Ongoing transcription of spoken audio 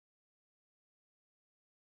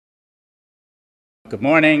Good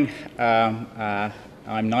morning.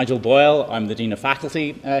 I'm Nigel Boyle. I'm the Dean of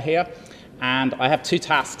Faculty here. And I have two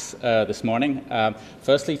tasks this morning.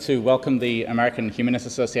 Firstly, to welcome the American Humanist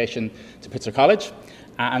Association to Pitzer College,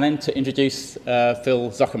 and then to introduce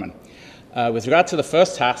Phil Zuckerman. With regard to the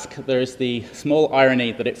first task, there is the small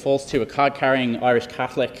irony that it falls to a card-carrying Irish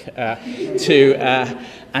Catholic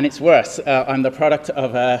and it's worse. I'm the product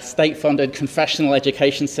of a state-funded confessional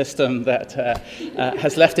education system that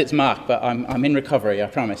has left its mark, but I'm in recovery, I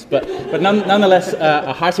promise. But nonetheless,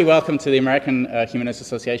 a hearty welcome to the American Humanist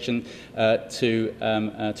Association to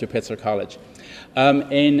Pitzer College.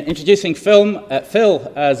 In introducing Phil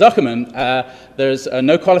Zuckerman, there's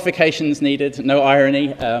no qualifications needed, no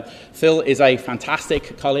irony. Phil is a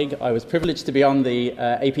fantastic colleague. I was privileged to be on the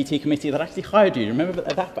APT committee that actually hired you. Remember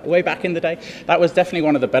that way back in the day? That was definitely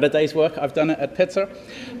one of the better days' work I've done at Pitzer.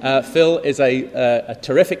 Phil is a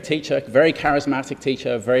terrific teacher, very charismatic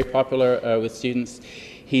teacher, very popular with students.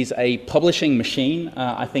 He's a publishing machine.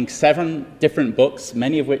 I think 7 different books,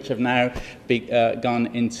 many of which have now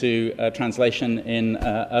gone into translation in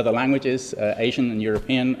other languages, Asian and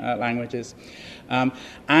European languages.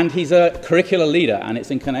 And he's a curricular leader, and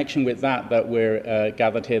it's in connection with that we're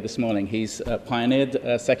gathered here this morning. He's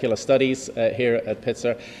pioneered secular studies here at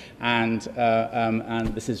Pitzer, and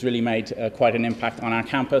this has really made quite an impact on our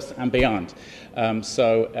campus and beyond.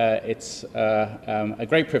 So it's a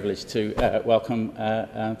great privilege to welcome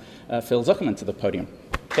Phil Zuckerman to the podium.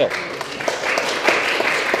 Phil.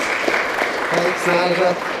 Thanks,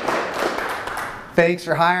 Nigel. Thanks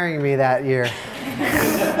for hiring me that year.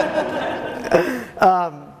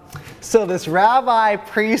 So this rabbi,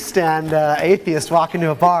 priest, and atheist walk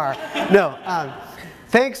into a bar. No.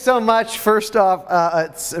 Thanks so much. First off,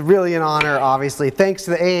 it's really an honor, obviously. Thanks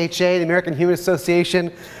to the AHA, the American Humanist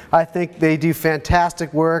Association. I think they do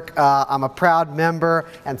fantastic work. I'm a proud member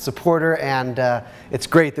and supporter, and it's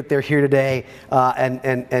great that they're here today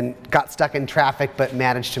and got stuck in traffic but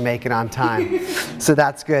managed to make it on time. So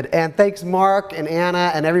that's good. And thanks Mark and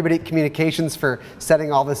Anna and everybody at Communications for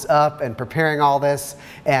setting all this up and preparing all this,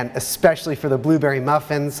 and especially for the blueberry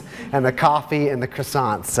muffins and the coffee and the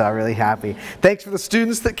croissants. So I'm really happy. Thanks for the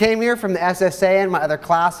students that came here from the SSA and my other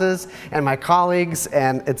classes and my colleagues,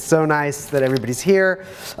 and it's so nice that everybody's here.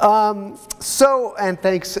 And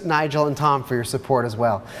thanks Nigel and Tom for your support as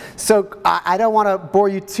well. So I don't want to bore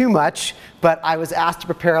you too much, but I was asked to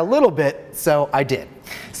prepare a little bit, so I did.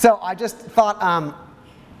 So I just thought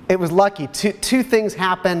it was lucky. Two things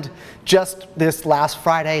happened just this last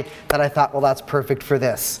Friday that I thought, well, that's perfect for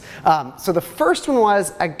this. So the first one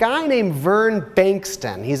was a guy named Vern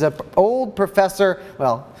Bankston. He's an old professor,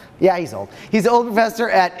 well, yeah, he's old. He's an old professor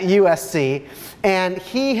at USC, and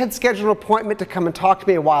he had scheduled an appointment to come and talk to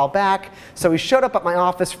me a while back, so he showed up at my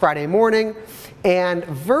office Friday morning, and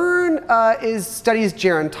Vern studies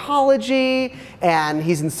gerontology, and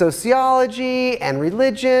he's in sociology and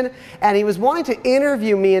religion, and he was wanting to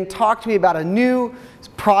interview me and talk to me about a new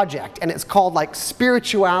project, and it's called like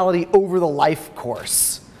Spirituality Over the Life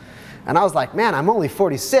course. And I was like, man, I'm only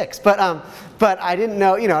 46, but I didn't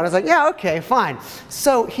know, and I was like, yeah, okay, fine.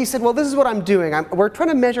 So he said, well, this is what I'm doing. We're trying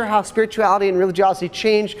to measure how spirituality and religiosity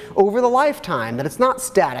change over the lifetime, that it's not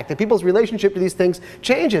static, that people's relationship to these things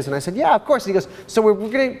changes. And I said, yeah, of course. And he goes, so we're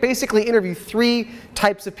going to basically interview 3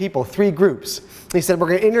 types of people, 3 groups. And he said, we're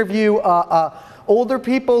going to interview older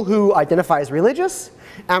people who identify as religious,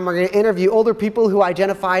 and we're going to interview older people who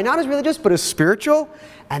identify not as religious, but as spiritual.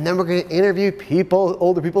 And then we're going to interview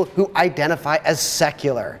older people who identify as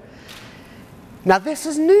secular. Now this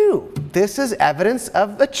is new. This is evidence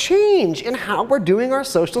of a change in how we're doing our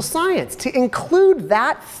social science. To include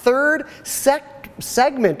that third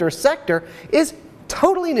segment or sector is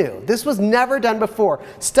totally new. This was never done before.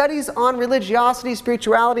 Studies on religiosity,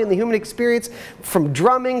 spirituality, and the human experience, from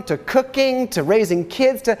drumming to cooking to raising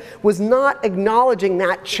kids, was not acknowledging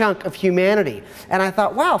that chunk of humanity. And I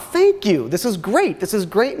thought, wow, thank you. This is great. This is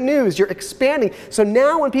great news. You're expanding. So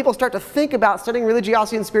now when people start to think about studying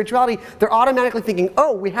religiosity and spirituality, they're automatically thinking,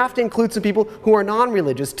 oh, we have to include some people who are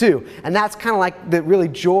non-religious too. And that's kind of like the really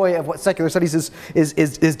joy of what secular studies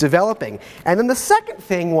is developing. And then the second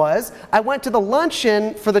thing was, I went to the luncheon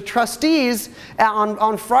for the trustees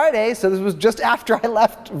on Friday, so this was just after I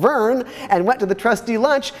left Vern, and went to the trustee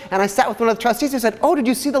lunch, and I sat with one of the trustees who said, oh, did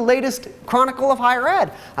you see the latest Chronicle of Higher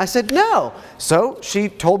Ed? I said, no. So she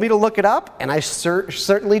told me to look it up, and I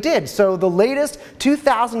certainly did. So the latest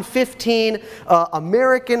 2015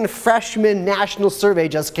 American Freshman National Survey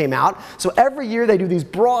just came out. So every year they do these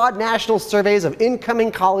broad national surveys of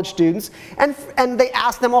incoming college students, and they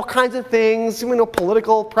ask them all kinds of things,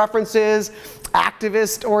 political preferences,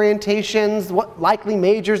 activist orientations, what likely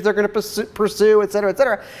majors they're going to pursue, et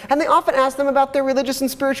cetera, and they often ask them about their religious and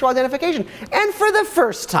spiritual identification. And for the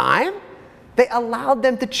first time, they allowed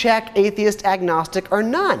them to check atheist, agnostic, or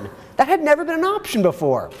none. That had never been an option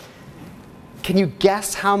before. Can you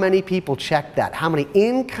guess how many people checked that? How many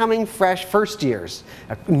incoming fresh first years?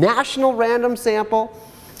 A national random sample,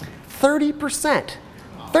 30%.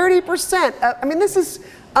 30%. I mean, this is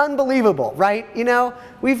unbelievable, right? You know,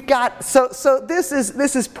 we've got, so this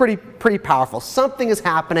is pretty powerful. Something is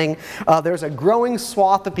happening. There's a growing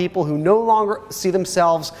swath of people who no longer see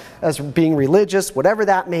themselves as being religious, whatever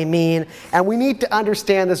that may mean, and we need to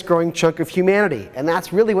understand this growing chunk of humanity, and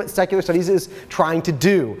that's really what secular studies is trying to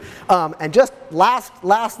do. And just last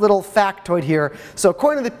little factoid here. So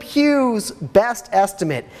according to the Pew's best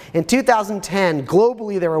estimate, in 2010,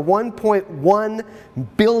 globally there were 1.1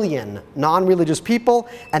 billion non-religious people,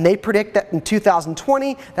 and they predict that in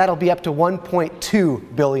 2020, that'll be up to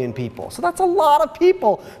 1.2 billion people. So that's a lot of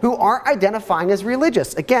people who aren't identifying as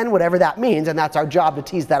religious. Again, whatever that means, and that's our job to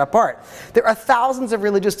tease that apart. There are thousands of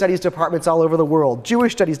religious studies departments all over the world,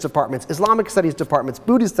 Jewish studies departments, Islamic studies departments,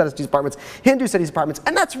 Buddhist studies departments, Hindu studies departments,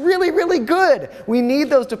 and that's really, really good. We need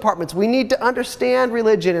those departments. We need to understand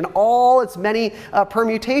religion and all its many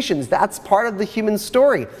permutations. That's part of the human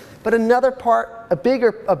story. But another part, a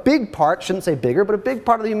big part, shouldn't say bigger, but a big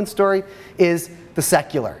part of the human story is the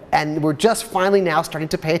secular. And we're just finally now starting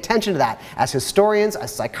to pay attention to that as historians,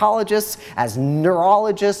 as psychologists, as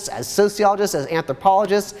neurologists, as sociologists, as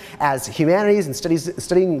anthropologists, as humanities and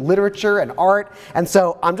studying literature and art. And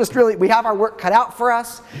so I'm just really, we have our work cut out for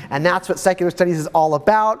us, and that's what secular studies is all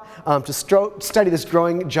about, to study this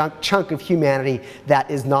growing chunk of humanity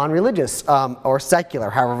that is non-religious or secular,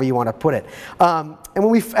 however you want to put it. And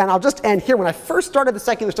I'll just end here. When I first started the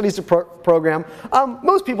secular studies program,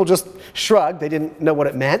 most people just shrugged. They didn't know what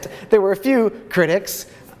it meant. There were a few critics,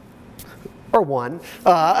 or one,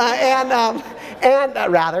 but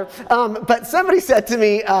somebody said to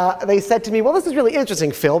me, well, this is really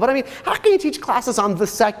interesting, Phil, but I mean, how can you teach classes on the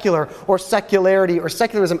secular or secularity or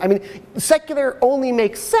secularism? I mean, secular only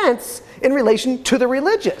makes sense in relation to the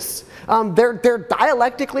religious. They're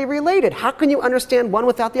dialectically related. How can you understand one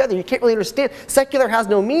without the other? You can't really understand. Secular has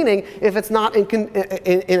no meaning if it's not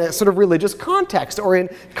in a sort of religious context or in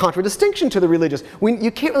contradistinction to the religious.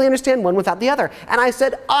 You can't really understand one without the other. And I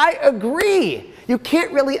said, I agree. You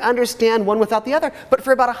can't really understand one without the other. But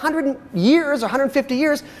for about 100 years or 150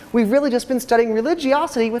 years, we've really just been studying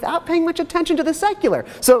religiosity without paying much attention to the secular.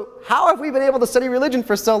 So how have we been able to study religion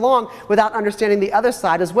for so long without understanding the other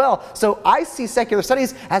side as well? So I see secular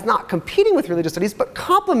studies as not competing with religious studies, but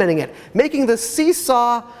complementing it, making the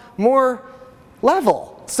seesaw more level.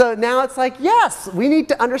 So now it's like, yes, we need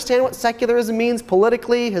to understand what secularism means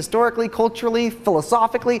politically, historically, culturally,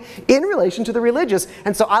 philosophically, in relation to the religious.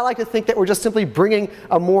 And so I like to think that we're just simply bringing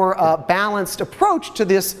a more balanced approach to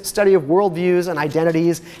this study of worldviews and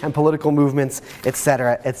identities and political movements, et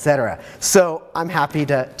cetera, et cetera. So I'm happy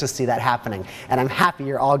to see that happening. And I'm happy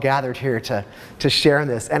you're all gathered here to share in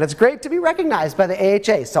this. And it's great to be recognized by the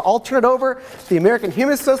AHA. So I'll turn it over to the American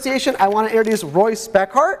Humanist Association. I want to introduce Roy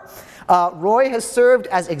Speckhardt. Roy has served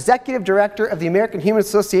as Executive Director of the American Humanist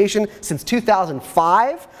Association since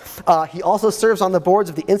 2005. He also serves on the boards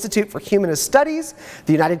of the Institute for Humanist Studies,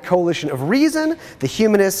 the United Coalition of Reason, the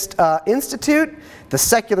Humanist Institute, the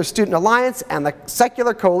Secular Student Alliance, and the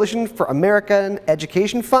Secular Coalition for American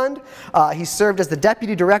Education Fund. He served as the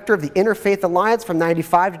Deputy Director of the Interfaith Alliance from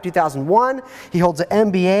 1995 to 2001. He holds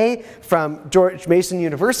an MBA from George Mason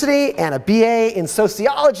University and a BA in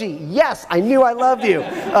Sociology. Yes, I knew I loved you.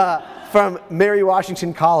 From Mary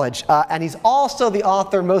Washington College. And he's also the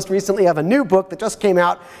author, most recently, of a new book that just came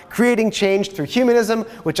out, Creating Change Through Humanism,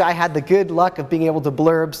 which I had the good luck of being able to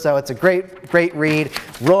blurb, so it's a great, great read.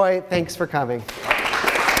 Roy, thanks for coming.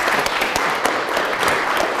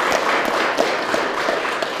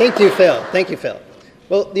 Thank you, Phil. Thank you, Phil.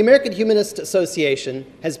 Well, the American Humanist Association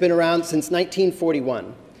has been around since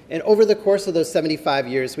 1941. And over the course of those 75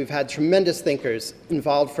 years, we've had tremendous thinkers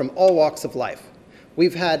involved from all walks of life.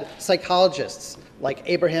 We've had psychologists like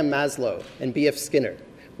Abraham Maslow and B.F. Skinner.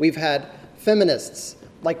 We've had feminists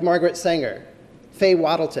like Margaret Sanger, Faye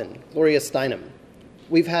Waddleton, Gloria Steinem.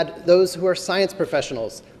 We've had those who are science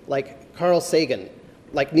professionals like Carl Sagan,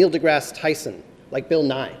 like Neil deGrasse Tyson, like Bill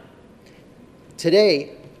Nye.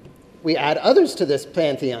 Today, we add others to this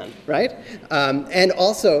pantheon, right? And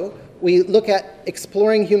also, we look at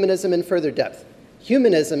exploring humanism in further depth.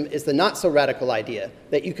 Humanism is the not-so-radical idea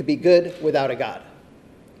that you could be good without a God.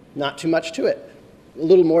 Not too much to it. A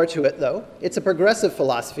little more to it, though. It's a progressive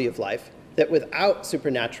philosophy of life that, without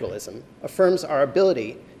supernaturalism, affirms our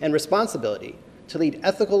ability and responsibility to lead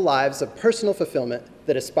ethical lives of personal fulfillment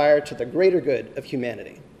that aspire to the greater good of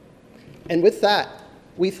humanity. And with that,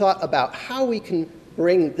 we thought about how we can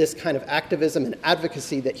bring this kind of activism and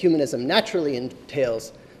advocacy that humanism naturally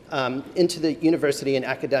entails into the university and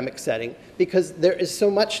academic setting, because there is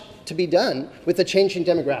so much to be done with the changing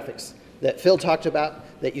demographics that Phil talked about,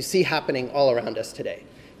 that you see happening all around us today.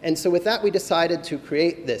 And so with that, we decided to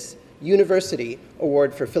create this University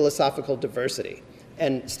Award for Philosophical Diversity.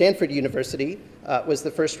 And Stanford University was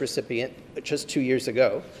the first recipient just 2 years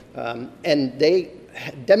ago. And they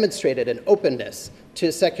demonstrated an openness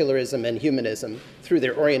to secularism and humanism through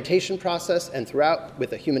their orientation process and throughout,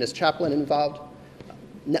 with a humanist chaplain involved.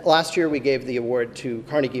 Last year, we gave the award to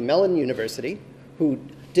Carnegie Mellon University, who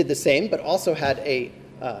did the same, but also had a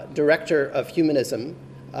director of humanism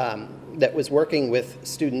that was working with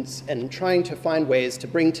students and trying to find ways to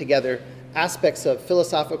bring together aspects of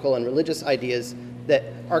philosophical and religious ideas that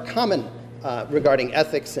are common regarding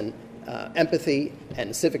ethics and empathy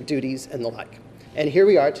and civic duties and the like. And here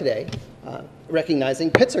we are today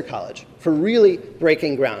recognizing Pitzer College for really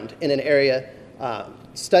breaking ground in an area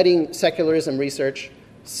studying secularism research,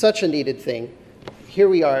 such a needed thing. Here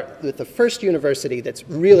we are with the first university that's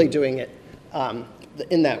really doing it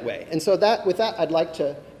in that way. And so with that, I'd like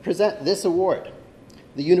to present this award,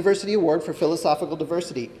 the University Award for Philosophical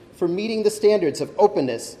Diversity, for meeting the standards of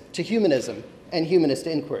openness to humanism and humanist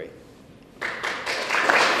inquiry.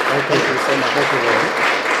 Thank you so much. Thank you, Roy.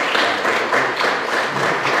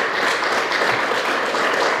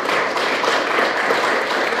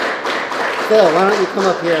 Phil, why don't you come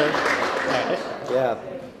up here? All right. Yeah,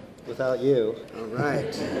 without you. All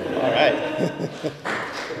right. All right.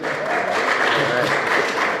 All right.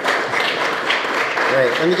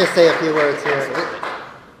 Great. Let me just say a few words here.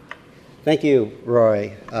 Thank you,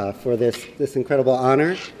 Roy, for this incredible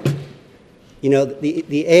honor. You know,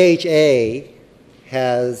 the AHA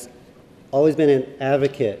has always been an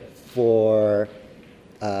advocate for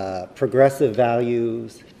progressive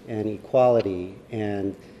values and equality,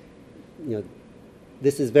 and you know,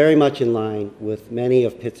 this is very much in line with many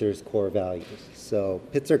of Pitzer's core values. So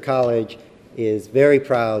Pitzer College is very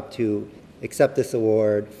proud to accept this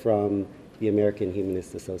award from the American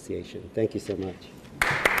Humanist Association. Thank you so much.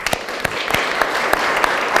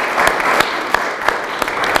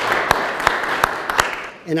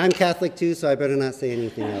 And I'm Catholic too, so I better not say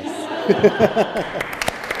anything else.